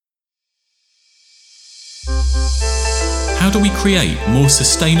How do we create more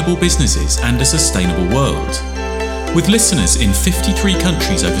sustainable businesses and a sustainable world? With listeners in 53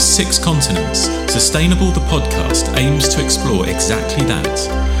 countries over 6 continents, Sustainable the podcast aims to explore exactly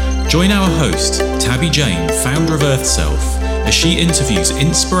that. Join our host, Tabi Jayne, founder of EarthSelf, as she interviews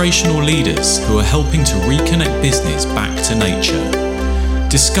inspirational leaders who are helping to reconnect business back to nature.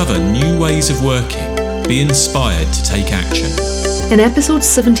 Discover new ways of working. Be inspired to take action. In episode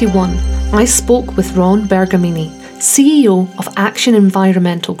 71, I spoke with Ron Bergamini, CEO of Action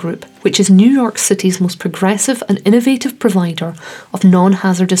Environmental Group, which is New York City's most progressive and innovative provider of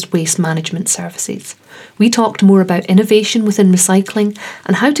non-hazardous waste management services. We talked more about innovation within recycling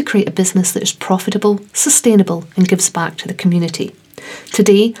and how to create a business that is profitable, sustainable, and gives back to the community.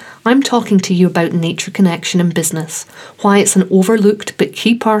 Today, I'm talking to you about nature connection in business, why it's an overlooked but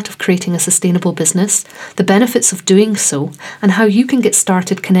key part of creating a sustainable business, the benefits of doing so, and how you can get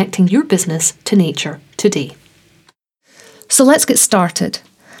started connecting your business to nature today. So let's get started.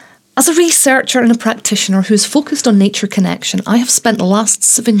 As a researcher and a practitioner who's focused on nature connection, I have spent the last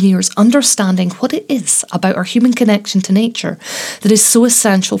 7 years understanding what it is about our human connection to nature that is so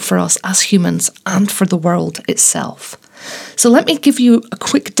essential for us as humans and for the world itself. So let me give you a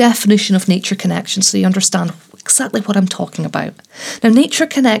quick definition of nature connection so you understand exactly what I'm talking about. Now, nature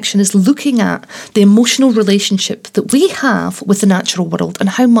connection is looking at the emotional relationship that we have with the natural world and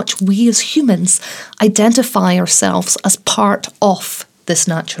how much we as humans identify ourselves as part of this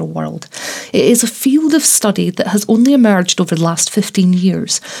natural world. It is a field of study that has only emerged over the last 15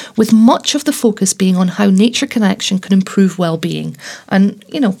 years, with much of the focus being on how nature connection can improve well-being. And,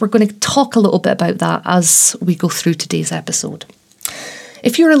 we're going to talk a little bit about that as we go through today's episode.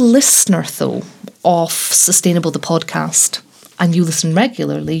 If you're a listener, though, of Sustainable the podcast, and you listen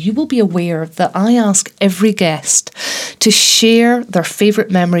regularly, you will be aware that I ask every guest to share their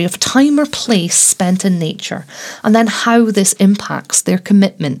favourite memory of time or place spent in nature, and then how this impacts their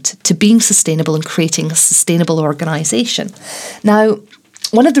commitment to being sustainable and creating a sustainable organisation. Now,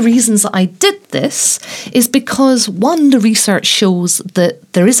 one of the reasons I did this is because, one, the research shows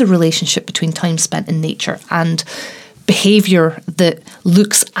that there is a relationship between time spent in nature and behaviour that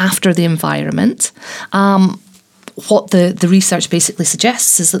looks after the environment. What the research basically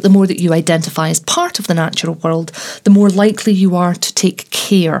suggests is that the more that you identify as part of the natural world, the more likely you are to take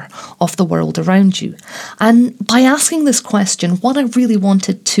care of the world around you. And by asking this question, what I really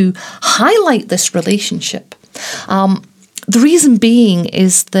wanted to highlight this relationship. The reason being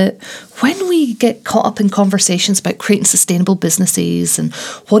is that when we get caught up in conversations about creating sustainable businesses and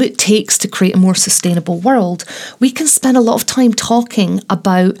what it takes to create a more sustainable world, we can spend a lot of time talking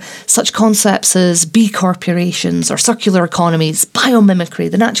about such concepts as B corporations or circular economies, biomimicry,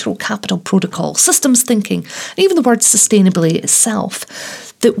 the natural capital protocol, systems thinking, and even the word sustainability itself,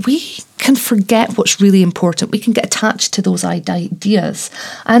 that we can forget what's really important. We can get attached to those ideas.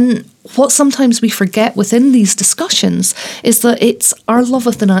 And what sometimes we forget within these discussions is that it's our love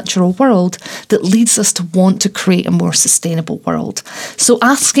of the natural world that leads us to want to create a more sustainable world. So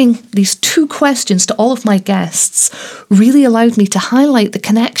asking these 2 questions to all of my guests really allowed me to highlight the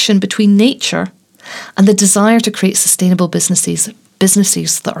connection between nature and the desire to create sustainable businesses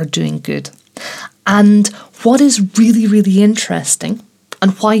that are doing good. And what is really, really interesting,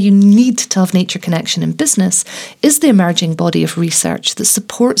 and why you need to have nature connection in business, is the emerging body of research that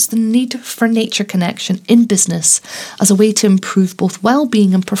supports the need for nature connection in business as a way to improve both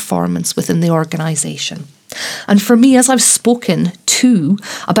well-being and performance within the organisation. And for me, as I've spoken to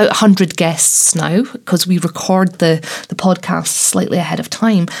about 100 guests now, because we record the podcast slightly ahead of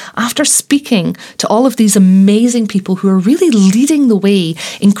time, after speaking to all of these amazing people who are really leading the way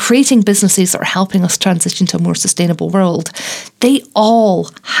in creating businesses that are helping us transition to a more sustainable world, they all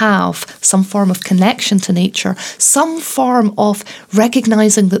have some form of connection to nature, some form of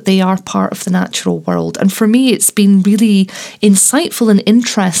recognising that they are part of the natural world. And for me, it's been really insightful and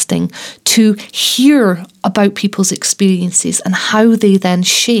interesting to hear about people's experiences and how they then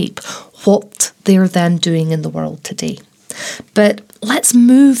shape what they're then doing in the world today. But let's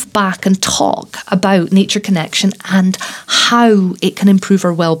move back and talk about nature connection and how it can improve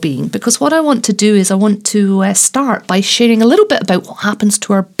our well-being. Because what I want to do is I want to start by sharing a little bit about what happens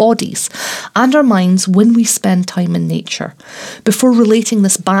to our bodies and our minds when we spend time in nature, before relating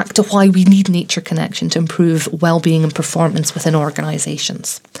this back to why we need nature connection to improve well-being and performance within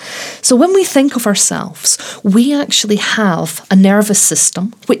organisations. So when we think of ourselves, we actually have a nervous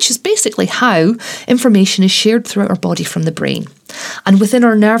system, which is basically how information is shared throughout our body from the brain. And within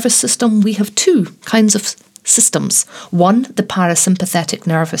our nervous system, we have 2 kinds of systems. One, the parasympathetic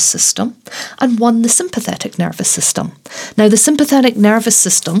nervous system, and one, the sympathetic nervous system. Now, the sympathetic nervous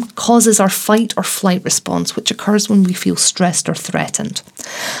system causes our fight or flight response, which occurs when we feel stressed or threatened.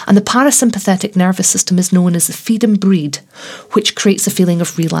 And the parasympathetic nervous system is known as the feed and breed, which creates a feeling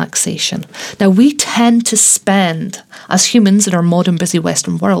of relaxation. Now, we tend to spend, as humans in our modern busy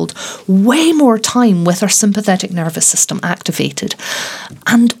Western world, way more time with our sympathetic nervous system activated.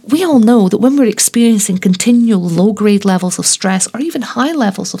 And we all know that when we're experiencing continual low-grade levels of stress or even high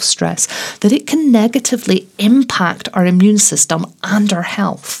levels of stress, that it can negatively impact our immune system and our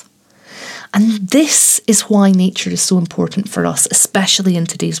health. And this is why nature is so important for us, especially in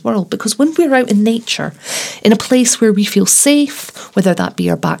today's world, because when we're out in nature, in a place where we feel safe, whether that be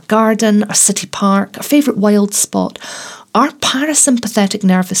our back garden, a city park, a favourite wild spot, our parasympathetic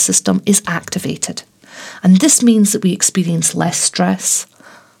nervous system is activated. And this means that we experience less stress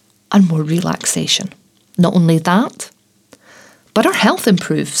and more relaxation. Not only that, but our health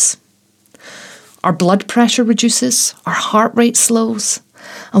improves. Our blood pressure reduces, our heart rate slows,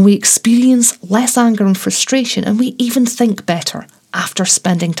 and we experience less anger and frustration, and we even think better after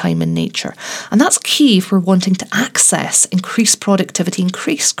spending time in nature. And that's key if we're wanting to access increased productivity,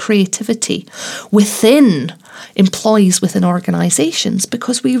 increased creativity within employees, within organisations,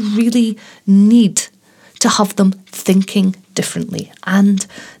 because we really need to have them thinking differently. And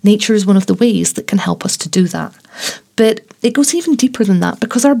nature is one of the ways that can help us to do that. But it goes even deeper than that,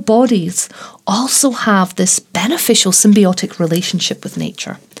 because our bodies also have this beneficial symbiotic relationship with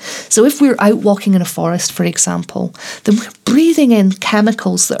nature. So if we're out walking in a forest, for example, then we're breathing in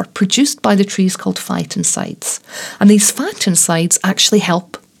chemicals that are produced by the trees called phytoncides. And these phytoncides actually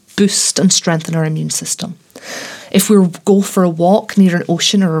help boost and strengthen our immune system. If we go for a walk near an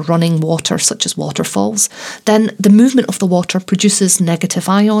ocean or a running water, such as waterfalls, then the movement of the water produces negative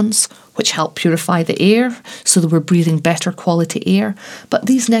ions, which help purify the air so that we're breathing better quality air. But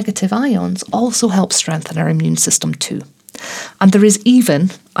these negative ions also help strengthen our immune system too. And there is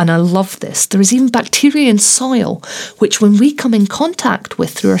even, and I love this, there is even bacteria in soil, which when we come in contact with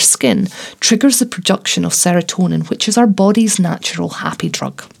through our skin, triggers the production of serotonin, which is our body's natural happy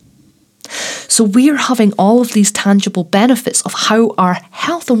drug. So we're having all of these tangible benefits of how our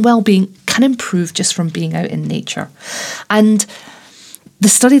health and well-being can improve just from being out in nature. And the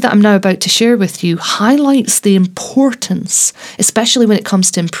study that I'm now about to share with you highlights the importance, especially when it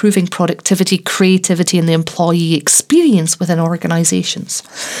comes to improving productivity, creativity, and the employee experience within organisations.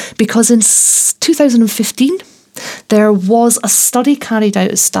 Because in 2015, there was a study carried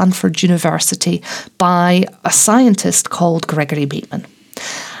out at Stanford University by a scientist called Gregory Bateman.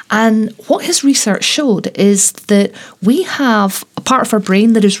 And what his research showed is that we have a part of our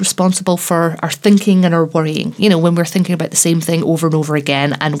brain that is responsible for our thinking and our worrying. You know, when we're thinking about the same thing over and over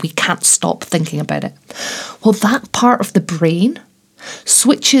again and we can't stop thinking about it. Well, that part of the brain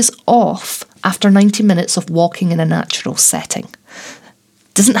switches off after 90 minutes of walking in a natural setting.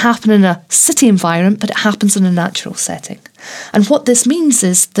 It doesn't happen in a city environment, but it happens in a natural setting. And what this means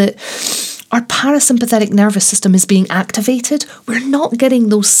is that our parasympathetic nervous system is being activated. We're not getting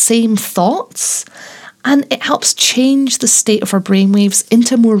those same thoughts, and it helps change the state of our brainwaves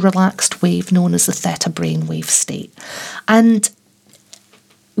into a more relaxed wave known as the theta brainwave state. And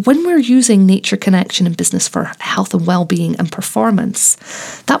when we're using nature connection in business for health and well-being and performance,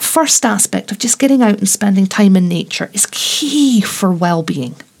 that first aspect of just getting out and spending time in nature is key for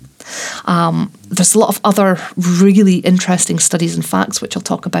well-being. There's a lot of other really interesting studies and facts, which I'll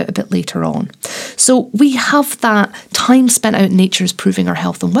talk about a bit later on. So we have that time spent out in nature is proving our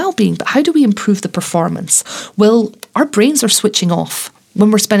health and well-being, but how do we improve the performance? Well, our brains are switching off.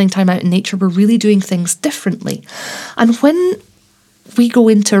 When we're spending time out in nature, we're really doing things differently. And when we go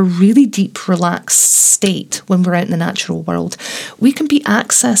into a really deep, relaxed state when we're out in the natural world, we can be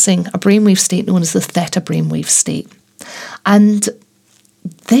accessing a brainwave state known as the theta brainwave state. And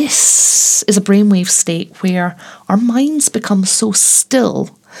this is a brainwave state where our minds become so still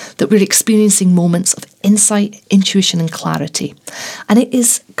that we're experiencing moments of insight, intuition, and clarity. And it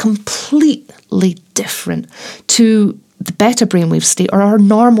is completely different to the beta brainwave state or our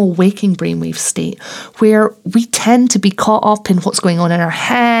normal waking brainwave state, where we tend to be caught up in what's going on in our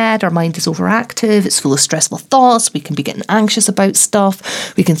head. Our mind is overactive, it's full of stressful thoughts, we can be getting anxious about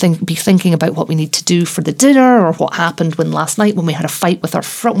stuff, we can be thinking about what we need to do for the dinner or what happened last night when we had a fight with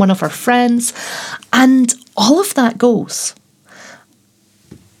one of our friends. And all of that goes.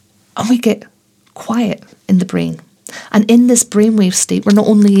 And we get quiet in the brain. And in this brainwave state, we're not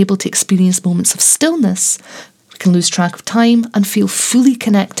only able to experience moments of stillness, can lose track of time and feel fully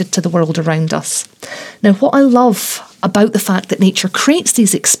connected to the world around us. Now, what I love about the fact that nature creates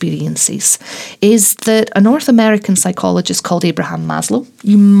these experiences is that a North American psychologist called Abraham Maslow,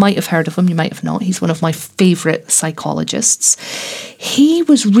 you might have heard of him, you might have not, he's one of my favourite psychologists. He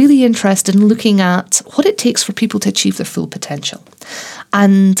was really interested in looking at what it takes for people to achieve their full potential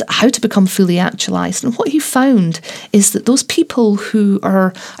and how to become fully actualised. And what he found is that those people who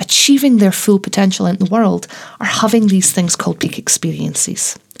are achieving their full potential in the world are having these things called peak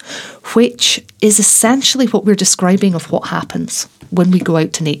experiences, which is essentially what we're describing of what happens when we go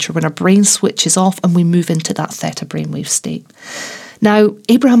out to nature, when our brain switches off and we move into that theta brainwave state. Now,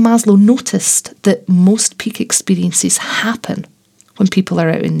 Abraham Maslow noticed that most peak experiences happen when people are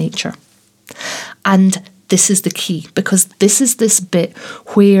out in nature. And this is the key, because this is this bit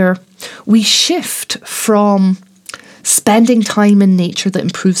where we shift from spending time in nature that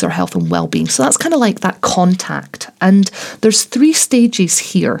improves our health and well-being. So that's kind of like that contact. And there's 3 stages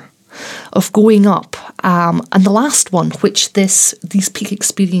here of going up. And the last one, which these peak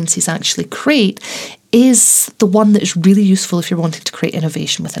experiences actually create, is the one that is really useful if you're wanting to create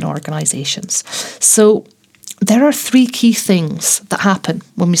innovation within organisations. So there are 3 key things that happen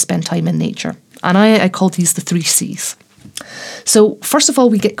when we spend time in nature. And I call these the 3 C's. So first of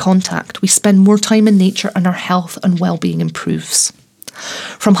all, we get contact. We spend more time in nature and our health and well-being improves.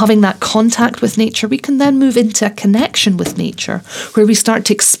 From having that contact with nature, we can then move into a connection with nature, where we start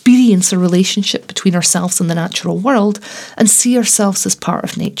to experience a relationship between ourselves and the natural world and see ourselves as part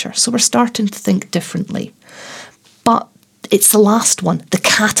of nature. So we're starting to think differently. But it's the last one, the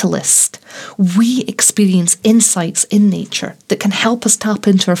catalyst. We experience insights in nature that can help us tap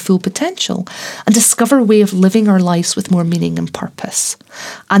into our full potential and discover a way of living our lives with more meaning and purpose.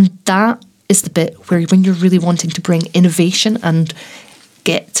 And that is the bit where, when you're really wanting to bring innovation and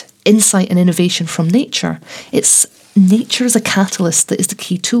get insight and innovation from nature, it's nature as a catalyst that is the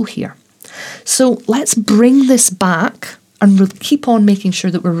key tool here. So let's bring this back and keep on making sure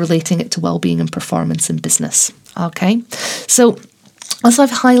that we're relating it to well-being and performance in business. Okay, so as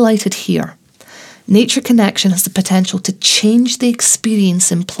I've highlighted here, nature connection has the potential to change the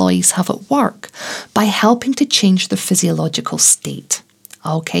experience employees have at work by helping to change their physiological state.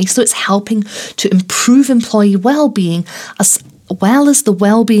 Okay, so it's helping to improve employee well-being as well as the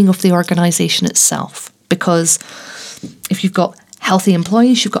well-being of the organisation itself. Because if you've got healthy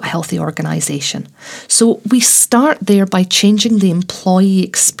employees, you've got a healthy organisation. So we start there by changing the employee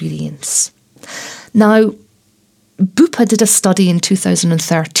experience. Now, Bupa did a study in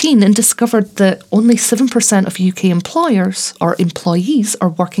 2013 and discovered that only 7% of UK employers or employees are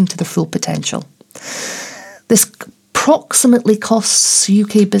working to their full potential. This approximately costs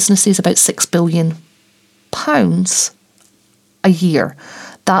UK businesses about £6 billion a year.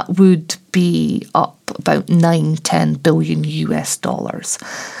 That would be up about 9-10 billion US dollars.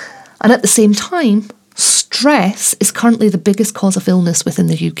 And at the same time, stress is currently the biggest cause of illness within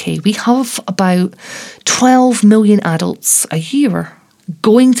the UK. We have about 12 million adults a year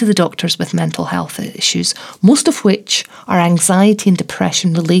going to the doctors with mental health issues, most of which are anxiety and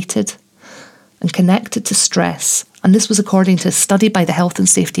depression related and connected to stress. And this was according to a study by the Health and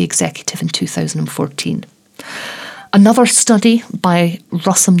Safety Executive in 2014. Another study by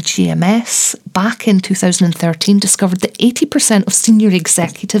Russum GMS back in 2013 discovered that 80% of senior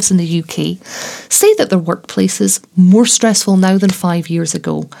executives in the UK say that their workplace is more stressful now than 5 years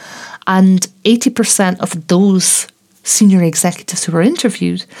ago. And 80% of those senior executives who were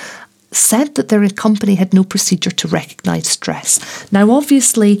interviewed said that their company had no procedure to recognise stress. Now,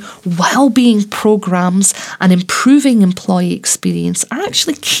 obviously, well-being programmes and improving employee experience are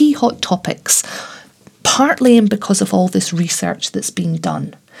actually key hot topics, partly in because of all this research that's being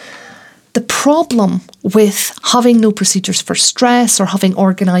done. The problem with having no procedures for stress or having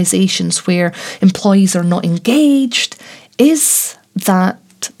organisations where employees are not engaged is that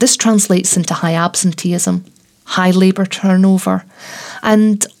this translates into high absenteeism, high labour turnover,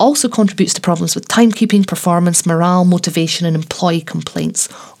 and also contributes to problems with timekeeping, performance, morale, motivation and employee complaints,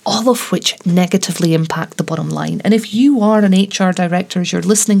 all of which negatively impact the bottom line. And if you are an HR director, as you're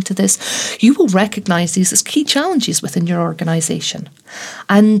listening to this, you will recognise these as key challenges within your organisation.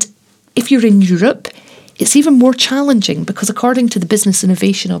 And if you're in Europe, it's even more challenging because according to the Business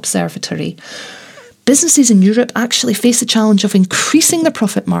Innovation Observatory, businesses in Europe actually face the challenge of increasing their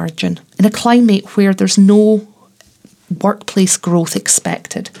profit margin in a climate where there's no workplace growth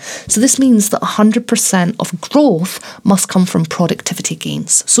expected. So this means that 100% of growth must come from productivity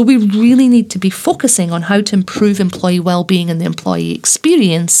gains. So we really need to be focusing on how to improve employee well-being and the employee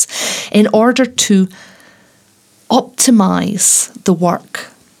experience in order to optimise the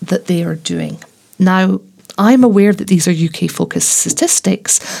work that they are doing. Now, I'm aware that these are UK-focused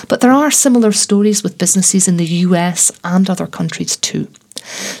statistics, but there are similar stories with businesses in the US and other countries too.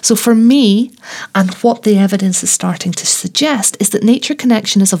 So for me, and what the evidence is starting to suggest, is that nature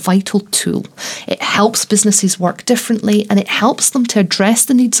connection is a vital tool. It helps businesses work differently, and it helps them to address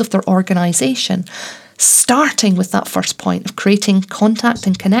the needs of their organisation, starting with that first point of creating contact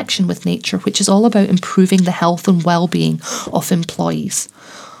and connection with nature, which is all about improving the health and well-being of employees.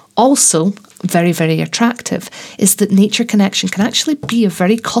 Also, very, very attractive is that nature connection can actually be a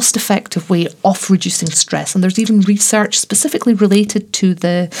very cost-effective way of reducing stress. And there's even research specifically related to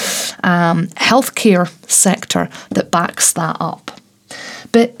the healthcare sector that backs that up.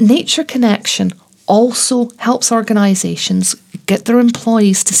 But nature connection also helps organisations get their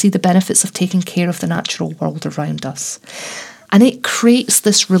employees to see the benefits of taking care of the natural world around us. And it creates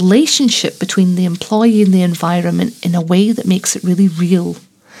this relationship between the employee and the environment in a way that makes it really real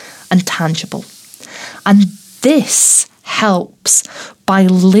and tangible. And this helps by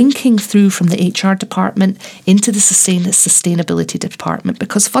linking through from the HR department into the sustainability department,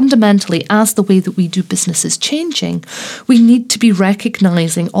 because fundamentally, as the way that we do business is changing, we need to be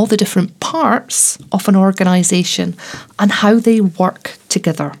recognising all the different parts of an organisation and how they work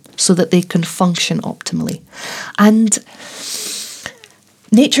together so that they can function optimally. And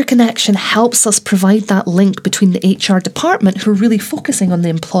nature connection helps us provide that link between the HR department, who are really focusing on the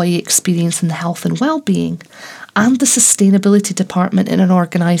employee experience and the health and well-being, and the sustainability department in an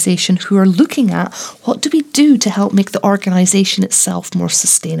organisation, who are looking at what do we do to help make the organisation itself more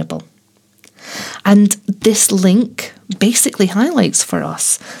sustainable. And this link basically highlights for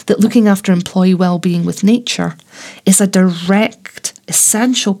us that looking after employee well-being with nature is a direct,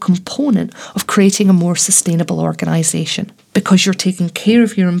 essential component of creating a more sustainable organisation, because you're taking care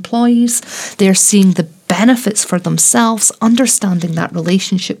of your employees, they're seeing the benefits for themselves, understanding that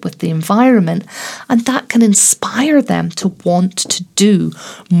relationship with the environment, and that can inspire them to want to do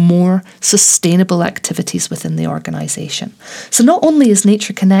more sustainable activities within the organisation. So not only is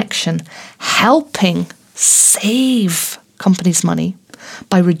nature connection helping save companies money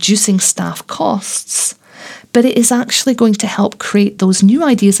by reducing staff costs, but it is actually going to help create those new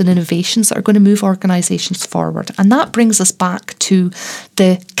ideas and innovations that are going to move organisations forward. And that brings us back to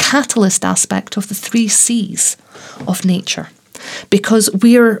the catalyst aspect of the 3 C's of nature, because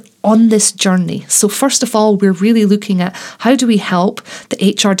we're on this journey. So first of all, we're really looking at how do we help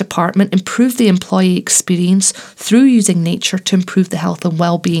the HR department improve the employee experience through using nature to improve the health and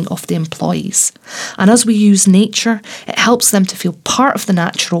well-being of the employees. And as we use nature, it helps them to feel part of the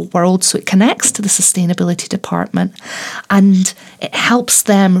natural world, so it connects to the sustainability department, and it helps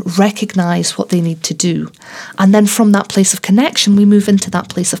them recognise what they need to do. And then from that place of connection, we move into that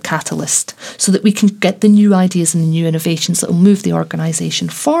place of catalyst, so that we can get the new ideas and the new innovations that will move the organisation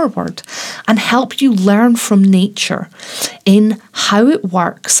forward and help you learn from nature in how it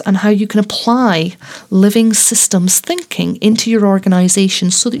works and how you can apply living systems thinking into your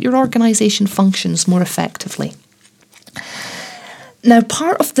organisation so that your organisation functions more effectively. Now,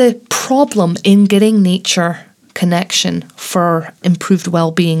 part of the problem in getting nature connection for improved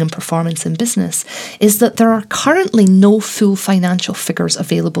well-being and performance in business is that there are currently no full financial figures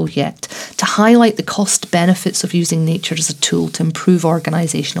available yet to highlight the cost benefits of using nature as a tool to improve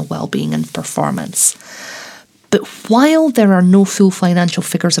organisational well-being and performance. But while there are no full financial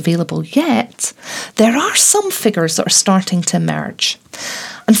figures available yet, there are some figures that are starting to emerge.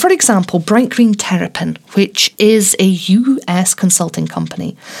 And for example, Bright Green Terrapin, which is a US consulting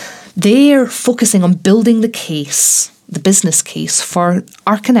company, they're focusing on building the case, the business case for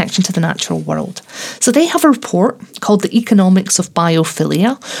our connection to the natural world. So they have a report called The Economics of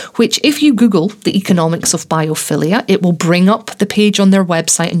Biophilia, which if you Google the economics of biophilia, it will bring up the page on their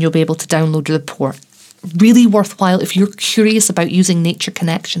website and you'll be able to download the report. Really worthwhile if you're curious about using nature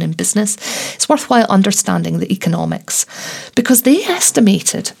connection in business. It's worthwhile understanding the economics, because they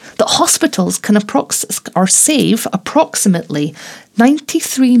estimated that hospitals can save approximately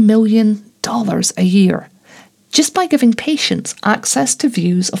 $93 million a year just by giving patients access to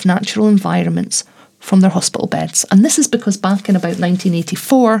views of natural environments from their hospital beds. And this is because back in about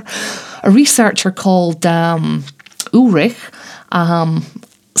 1984, a researcher called Ulrich,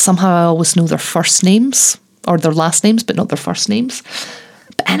 somehow I always know their first names, or their last names, but not their first names.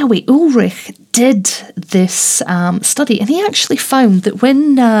 But anyway, Ulrich did this study, and he actually found that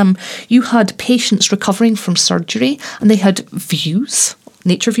when you had patients recovering from surgery and they had views,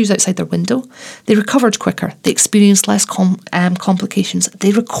 nature views outside their window, they recovered quicker, they experienced less complications,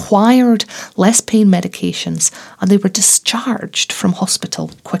 they required less pain medications, and they were discharged from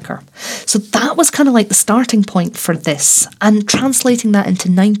hospital quicker. So that was kind of like the starting point for this, and translating that into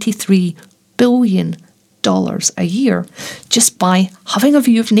 $93 billion a year just by having a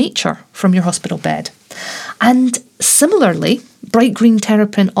view of nature from your hospital bed. And similarly, Bright Green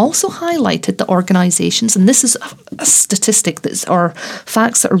Terrapin also highlighted that organisations, and this is a statistic or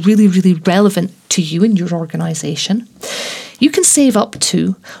facts that are really, really relevant to you and your organisation, you can save up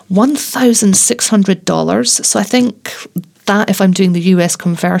to $1,600. So I think that, if I'm doing the US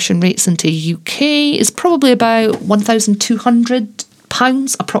conversion rates into UK, is probably about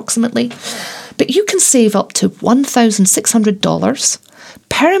 £1,200 approximately. But you can save up to $1,600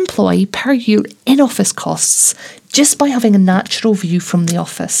 per employee per year in office costs just by having a natural view from the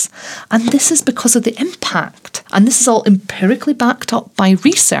office. And this is because of the impact, and this is all empirically backed up by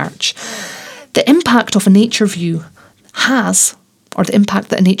research, the impact of a nature view has, or the impact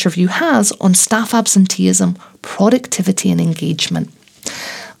that a nature view has on staff absenteeism, productivity and engagement.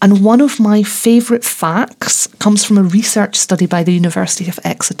 And one of my favourite facts comes from a research study by the University of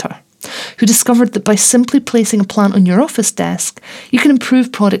Exeter, who discovered that by simply placing a plant on your office desk, you can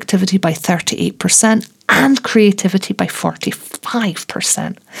improve productivity by 38% and creativity by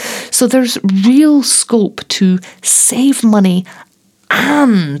 45%. So there's real scope to save money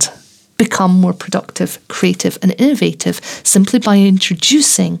and become more productive, creative and innovative simply by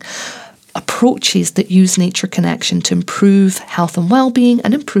introducing approaches that use nature connection to improve health and well-being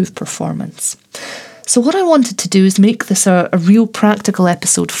and improve performance. So what I wanted to do is make this a real practical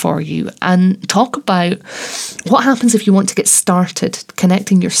episode for you and talk about what happens if you want to get started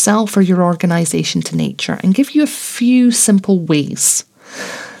connecting yourself or your organisation to nature, and give you a few simple ways.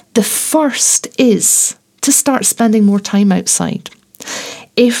 The first is to start spending more time outside.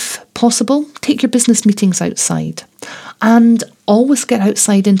 If possible, take your business meetings outside, and always get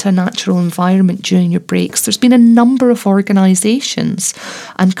outside into a natural environment during your breaks. There's been a number of organisations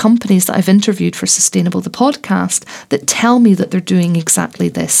and companies that I've interviewed for Sustainable the podcast that tell me that they're doing exactly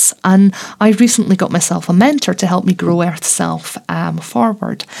this. And I recently got myself a mentor to help me grow EarthSelf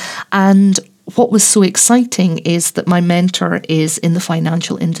forward. And what was so exciting is that my mentor is in the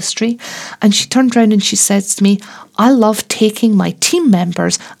financial industry, and she turned around and she says to me, I love taking my team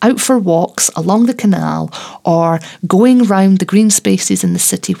members out for walks along the canal or going round the green spaces in the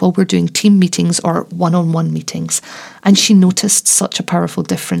city while we're doing team meetings or one-on-one meetings. And she noticed such a powerful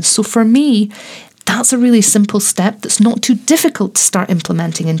difference. So for me, that's a really simple step that's not too difficult to start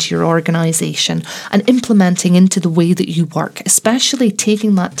implementing into your organisation and implementing into the way that you work, especially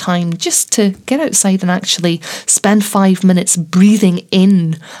taking that time just to get outside and actually spend 5 minutes breathing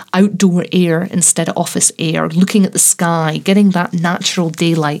in outdoor air instead of office air, looking at the sky, getting that natural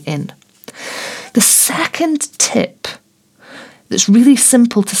daylight in. The second tip that's really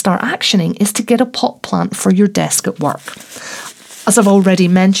simple to start actioning is to get a pot plant for your desk at work. As I've already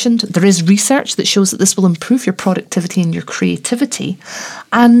mentioned, there is research that shows that this will improve your productivity and your creativity.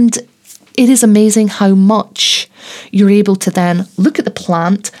 And it is amazing how much you're able to then look at the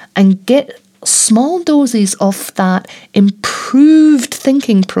plant and get small doses of that improved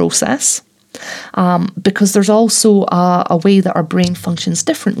thinking process. Because there's also a way that our brain functions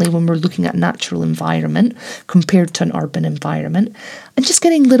differently when we're looking at a natural environment compared to an urban environment, and just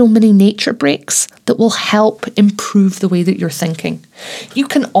getting little mini nature breaks that will help improve the way that you're thinking. You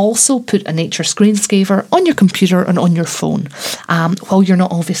can also put a nature screensaver on your computer and on your phone. While you're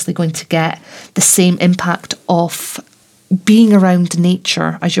not obviously going to get the same impact of being around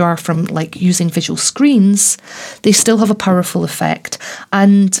nature as you are from like using visual screens, they still have a powerful effect.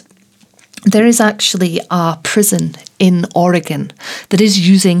 And there is actually a prison in Oregon that is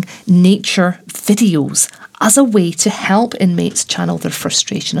using nature videos as a way to help inmates channel their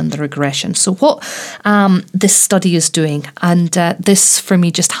frustration and their aggression. So what this study is doing, and this for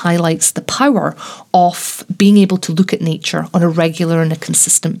me just highlights the power of being able to look at nature on a regular and a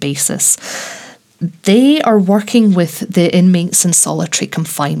consistent basis. They are working with the inmates in solitary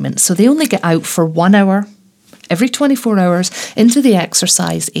confinement. So they only get out for 1 hour every 24 hours into the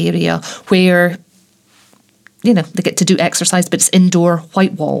exercise area where, you know, they get to do exercise, but it's indoor,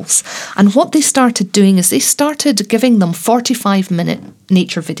 white walls. And what they started doing is they started giving them 45-minute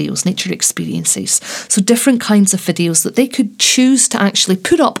nature videos, nature experiences. So different kinds of videos that they could choose to actually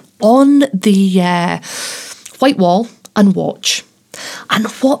put up on the white wall and watch. And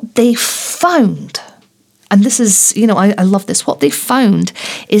what they found, and this is, you know, I love this, what they found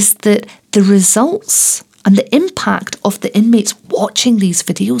is that the results and the impact of the inmates watching these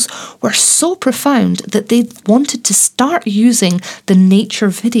videos were so profound that they wanted to start using the nature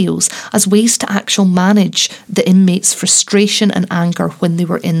videos as ways to actually manage the inmates' frustration and anger when they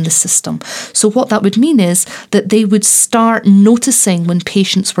were in the system. So what that would mean is that they would start noticing when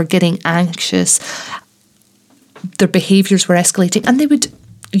patients were getting anxious, their behaviours were escalating, and they would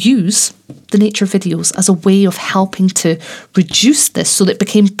use the nature videos as a way of helping to reduce this so that it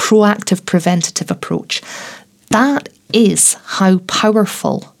became proactive, preventative approach. That is how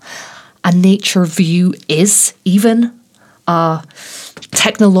powerful a nature view is, even a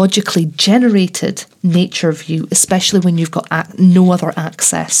technologically generated nature view, especially when you've got no other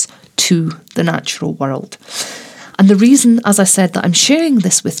access to the natural world. And the reason, as I said, that I'm sharing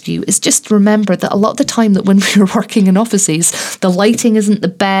this with you is just to remember that a lot of the time that when we're working in offices, the lighting isn't the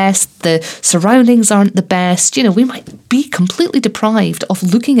best, the surroundings aren't the best, we might be completely deprived of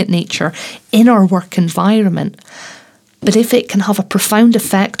looking at nature in our work environment. But if it can have a profound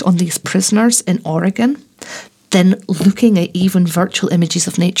effect on these prisoners in Oregon, then looking at even virtual images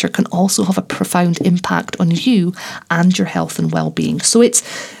of nature can also have a profound impact on you and your health and well-being. So it's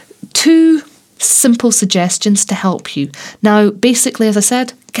 2 simple suggestions to help you. Now, basically, as I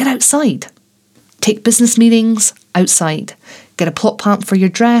said, get outside. Take business meetings outside. Get a pot plant for your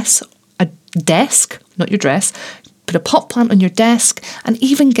dress, a desk, not your dress. Put a pot plant on your desk, and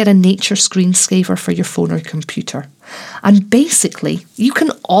even get a nature screensaver for your phone or computer. And basically, you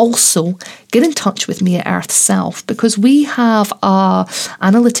can also get in touch with me at EarthSelf because we have an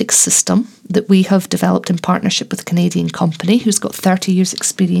analytics system that we have developed in partnership with a Canadian company who's got 30 years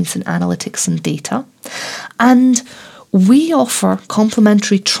experience in analytics and data. And we offer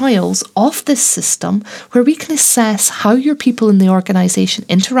complimentary trials of this system where we can assess how your people in the organisation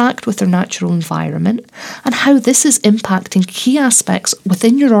interact with their natural environment and how this is impacting key aspects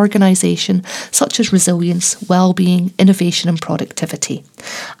within your organisation, such as resilience, well-being, innovation and productivity.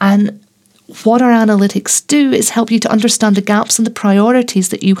 And what our analytics do is help you to understand the gaps and the priorities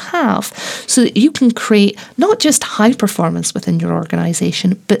that you have so that you can create not just high performance within your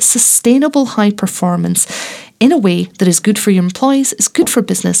organisation, but sustainable high performance in a way that is good for your employees, is good for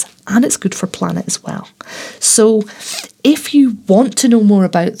business, and it's good for planet as well. So if you want to know more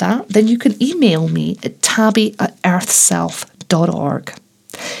about that, then you can email me at tabi@earthself.org.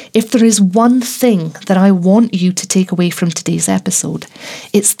 If there is one thing that I want you to take away from today's episode,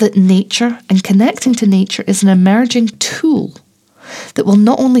 it's that nature and connecting to nature is an emerging tool that will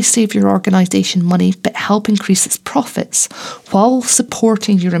not only save your organisation money, but help increase its profits while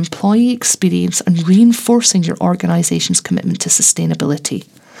supporting your employee experience and reinforcing your organisation's commitment to sustainability.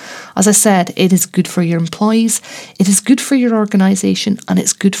 As I said, it is good for your employees, it is good for your organisation, and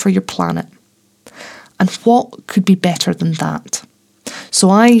it's good for your planet. And what could be better than that? So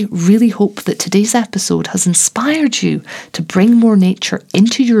I really hope that today's episode has inspired you to bring more nature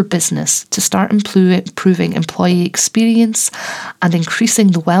into your business to start improving employee experience and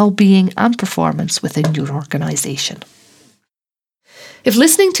increasing the well-being and performance within your organisation. If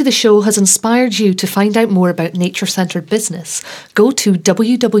listening to the show has inspired you to find out more about nature-centred business, go to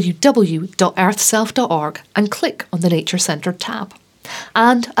www.earthself.org and click on the Nature Centred tab.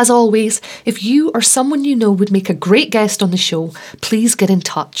 And, as always, if you or someone you know would make a great guest on the show, please get in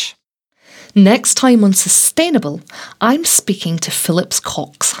touch. Next time on Sustainable, I'm speaking to Philip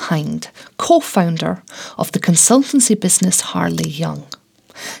Cox-Hind, co-founder of the consultancy business Harley Young.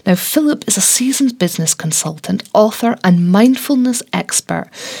 Now, Philip is a seasoned business consultant, author and mindfulness expert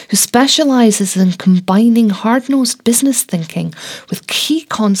who specialises in combining hard-nosed business thinking with key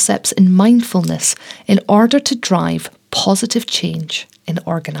concepts in mindfulness in order to drive positive change in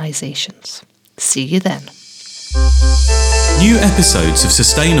organisations. See you then. New episodes of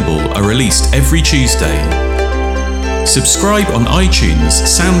Sustainable are released every Tuesday. Subscribe on iTunes,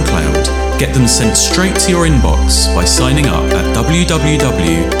 SoundCloud. Get them sent straight to your inbox by signing up at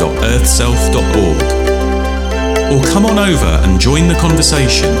www.earthself.org. Or come on over and join the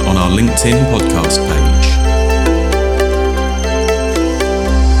conversation on our LinkedIn podcast page.